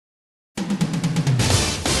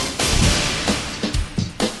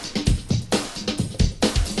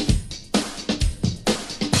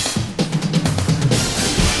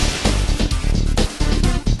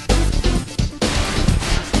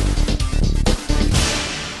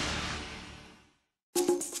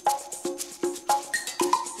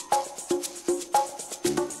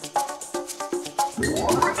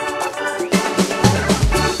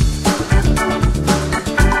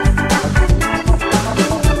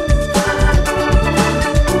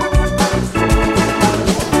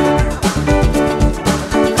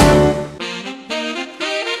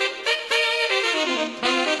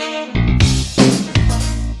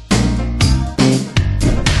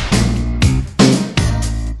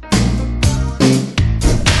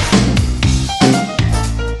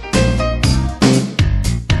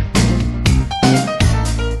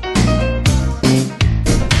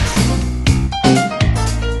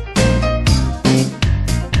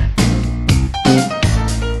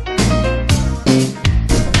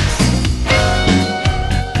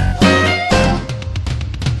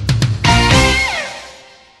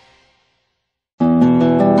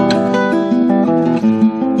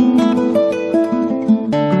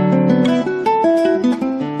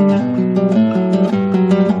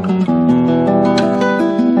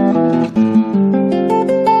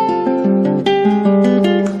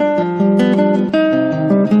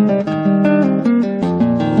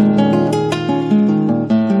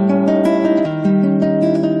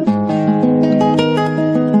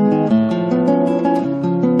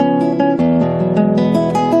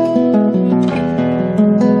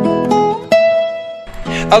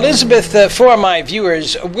Elizabeth, for my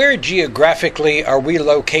viewers, where geographically are we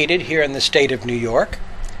located here in the state of New York?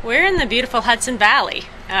 We're in the beautiful Hudson Valley.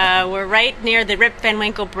 We're right near the Rip Van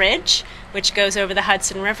Winkle Bridge, which goes over the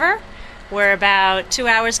Hudson River. We're about 2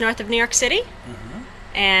 hours north of New York City,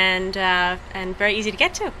 and very easy to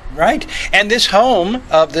get to. Right. And this home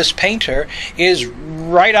of this painter is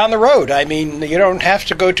right on the road. I mean, you don't have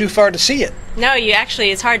to go too far to see it. No,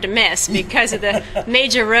 it's hard to miss because of the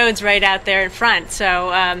major roads right out there in front.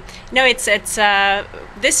 So, no,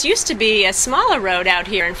 this used to be a smaller road out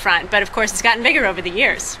here in front, but of course it's gotten bigger over the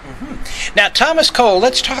years. Now, Thomas Cole,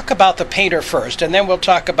 let's talk about the painter first, and then we'll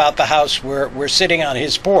talk about the house where we're sitting on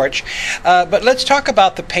his porch. But let's talk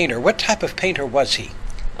about the painter. What type of painter was he?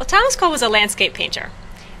 Well, Thomas Cole was a landscape painter,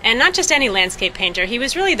 and not just any landscape painter. He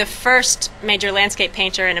was really the first major landscape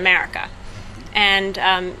painter in America. And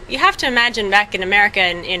you have to imagine back in America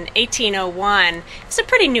in 1801, it's a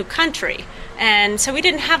pretty new country. And so we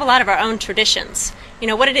didn't have a lot of our own traditions. You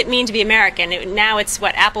know, what did it mean to be American? Now it's,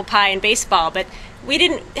 apple pie and baseball, but we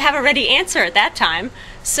didn't have a ready answer at that time.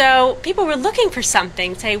 So people were looking for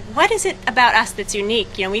something, say, what is it about us that's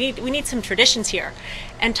unique? You know, we need some traditions here.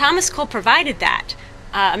 And Thomas Cole provided that.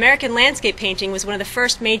 American landscape painting was one of the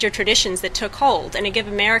first major traditions that took hold, and it gave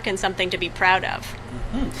Americans something to be proud of.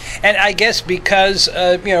 And I guess because,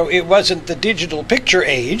 it wasn't the digital picture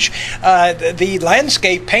age, the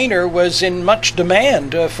landscape painter was in much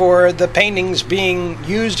demand for the paintings being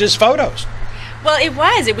used as photos. Well,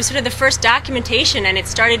 it was sort of the first documentation, and it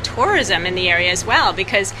started tourism in the area as well,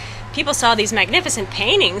 because people saw these magnificent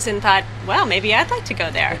paintings and thought, well, maybe I'd like to go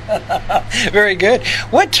there. Very good.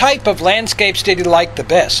 What type of landscapes did he like the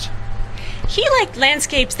best? He liked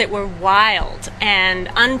landscapes that were wild and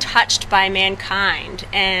untouched by mankind,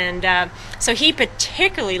 and so he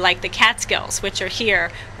particularly liked the Catskills, which are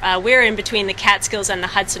here. We're in between the Catskills and the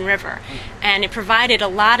Hudson River, and it provided a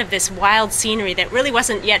lot of this wild scenery that really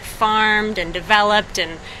wasn't yet farmed and developed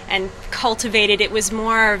and cultivated. It was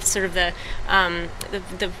more of sort of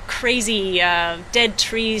the crazy dead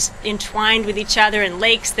trees entwined with each other, and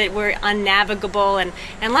lakes that were unnavigable,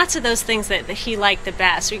 and lots of those things that he liked the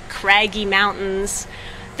best. Craggy mountains,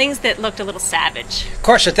 things that looked a little savage. Of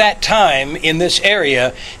course, at that time in this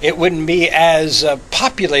area, it wouldn't be as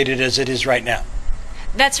populated as it is right now.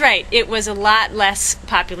 That's right. It was a lot less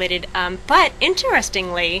populated, but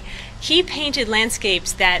interestingly, he painted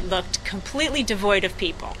landscapes that looked completely devoid of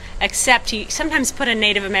people, except he sometimes put a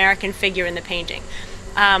Native American figure in the painting.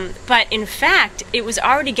 But in fact, it was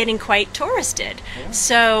already getting quite touristed.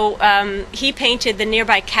 So he painted the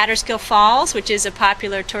nearby Catskill Falls, which is a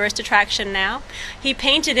popular tourist attraction now. He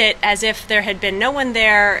painted it as if there had been no one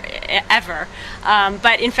there ever.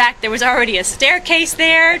 But in fact, there was already a staircase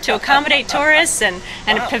there to accommodate tourists, and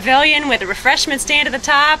a pavilion with a refreshment stand at the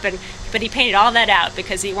top. But he painted all that out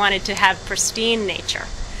because he wanted to have pristine nature.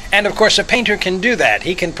 And of course, a painter can do that.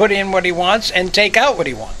 He can put in what he wants and take out what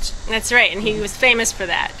he wants. That's right, and he was famous for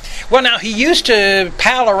that. Well, now, he used to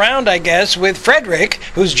pal around, I guess, with Frederick,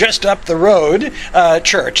 who's just up the road,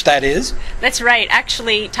 church, that is. That's right.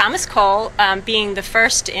 Actually, Thomas Cole, being the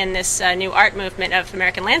first in this new art movement of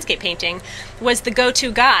American landscape painting, was the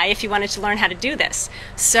go-to guy if you wanted to learn how to do this.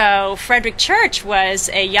 So Frederick Church was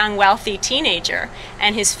a young, wealthy teenager,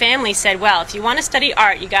 and his family said, well, if you want to study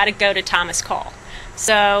art, you got to go to Thomas Cole.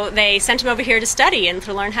 So they sent him over here to study and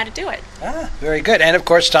to learn how to do it. Very good. And of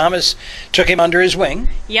course, Thomas took him under his wing.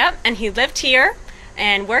 Yep, and he lived here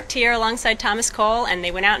and worked here alongside Thomas Cole, and they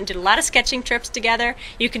went out and did a lot of sketching trips together.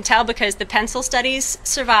 You can tell because the pencil studies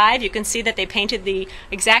survive. You can see that they painted the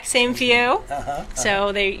exact same view, so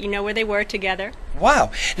you know where they were together.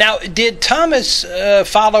 Wow. Now, did Thomas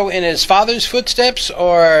follow in his father's footsteps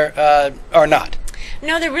or not?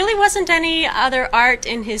 No, there really wasn't any other art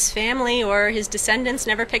in his family, or his descendants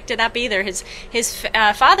never picked it up either. His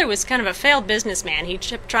father was kind of a failed businessman. He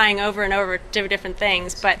kept trying over and over to do different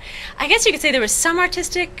things, but I guess you could say there was some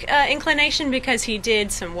artistic inclination because he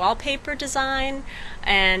did some wallpaper design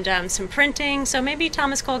and some printing, so maybe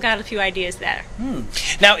Thomas Cole got a few ideas there.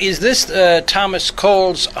 Now, is this Thomas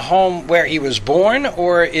Cole's home where he was born,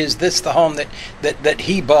 or is this the home that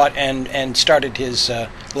he bought and started his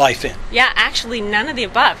life in? Yeah, actually none of the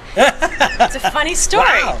above. It's a funny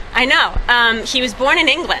story. Wow. I know. He was born in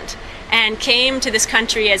England and came to this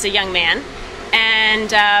country as a young man,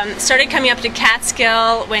 and started coming up to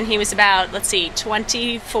Catskill when he was about,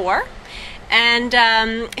 24. And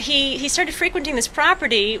he started frequenting this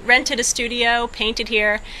property, rented a studio, painted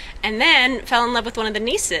here, and then fell in love with one of the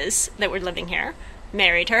nieces that were living here,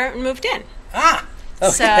 married her, and moved in.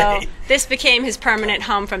 Okay. So this became his permanent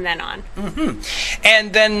home from then on.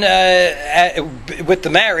 And then with the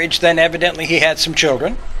marriage, then evidently he had some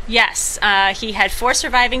children. Yes, he had 4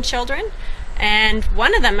 surviving children, and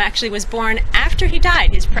one of them actually was born after he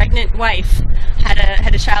died. His pregnant wife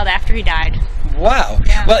had a child after he died. Wow.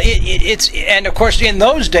 Yeah. Well, it's and of course in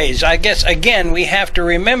those days, I guess again we have to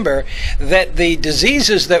remember that the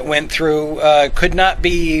diseases that went through could not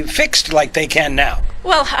be fixed like they can now.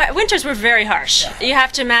 Well, winters were very harsh. You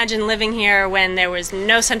have to imagine living here when there was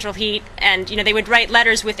no central heat, and they would write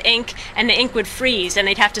letters with ink, and the ink would freeze, and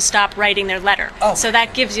they'd have to stop writing their letter. Oh. So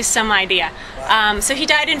that gives you some idea. So he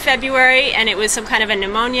died in February, and it was some kind of a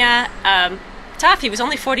pneumonia. Tough. He was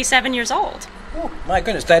only 47 years old. Oh, my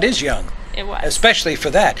goodness, that is young. It was. Especially for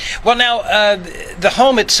that. Well, now, the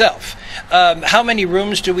home itself, how many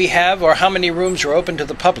rooms do we have, or how many rooms are open to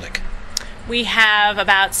the public? We have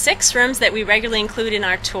about 6 rooms that we regularly include in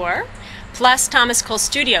our tour, plus Thomas Cole's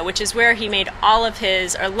studio, which is where he made a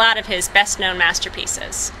lot of his best-known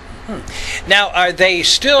masterpieces. Now, are they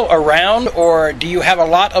still around, or do you have a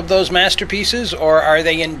lot of those masterpieces, or are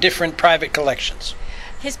they in different private collections?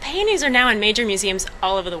 His paintings are now in major museums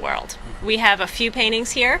all over the world. We have a few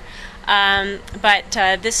paintings here, but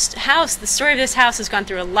this house, the story of this house has gone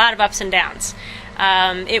through a lot of ups and downs.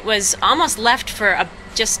 It was almost left for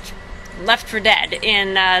dead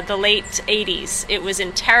in the late 80s. It was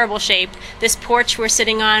in terrible shape. This porch we're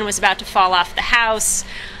sitting on was about to fall off the house.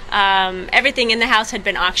 Everything in the house had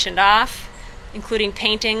been auctioned off, including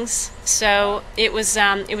paintings. So it was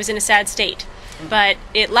in a sad state. But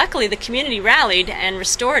luckily the community rallied and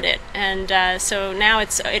restored it, and so now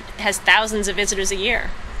it has thousands of visitors a year.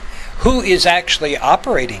 Who is actually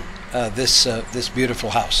operating this beautiful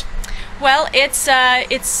house? Well, it's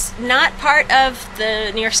not part of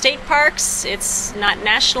the New York State Parks. It's not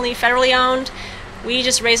nationally, federally owned. We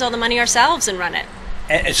just raise all the money ourselves and run it.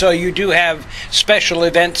 And so you do have special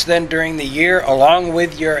events then during the year along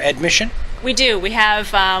with your admission? We do. We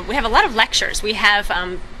have a lot of lectures. We have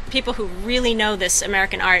people who really know this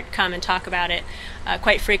American art come and talk about it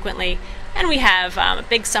quite frequently. And we have a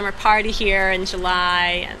big summer party here in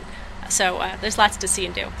July, and so there's lots to see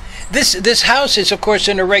and do. This house is, of course,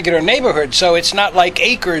 in a regular neighborhood, so it's not like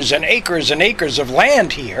acres and acres and acres of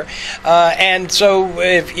land here. And so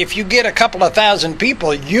if you get a couple of thousand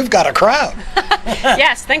people, you've got a crowd.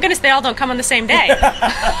 Yes, thank goodness they all don't come on the same day.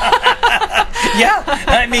 Yeah,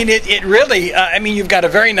 I mean, it really, you've got a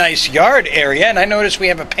very nice yard area, and I notice we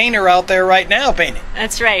have a painter out there right now painting.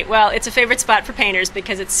 That's right. Well, it's a favorite spot for painters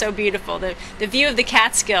because it's so beautiful. The view of the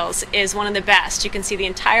Catskills is one of the best. You can see the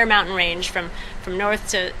entire mountain range from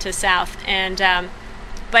north to south, and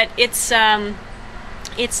but it's not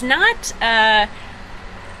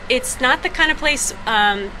the kind of place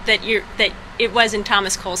that it was in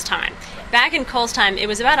Thomas Cole's time. Back in Cole's time, it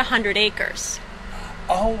was about 100 acres.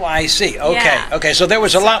 Oh, I see. Okay, yeah. Okay. So there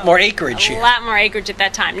was a lot more acreage here. A lot more acreage at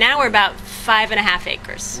that time. Now we're about 5.5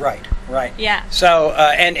 acres. Right. Yeah. So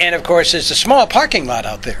and of course, there's a small parking lot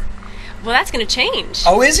out there. Well, that's going to change.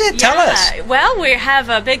 Oh, is it? Tell us. Well, we have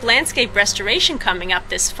a big landscape restoration coming up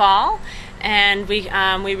this fall, and we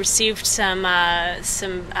received some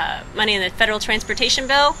money in the federal transportation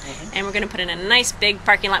bill, and we're going to put in a nice big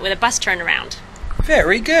parking lot with a bus turnaround.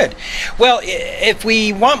 Very good. Well, if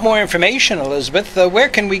we want more information, Elizabeth, where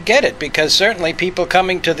can we get it? Because certainly people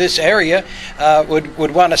coming to this area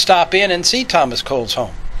would want to stop in and see Thomas Cole's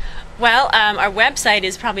home. Well, our website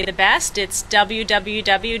is probably the best. It's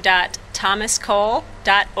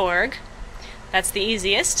www.thomascole.org. That's the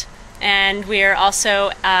easiest. And we're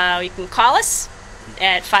also, you can call us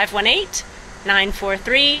at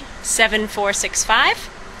 518-943-7465.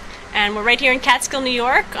 And we're right here in Catskill, New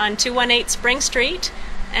York on 218 Spring Street.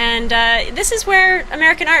 And this is where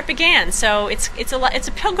American art began. So it's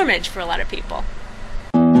a pilgrimage for a lot of people.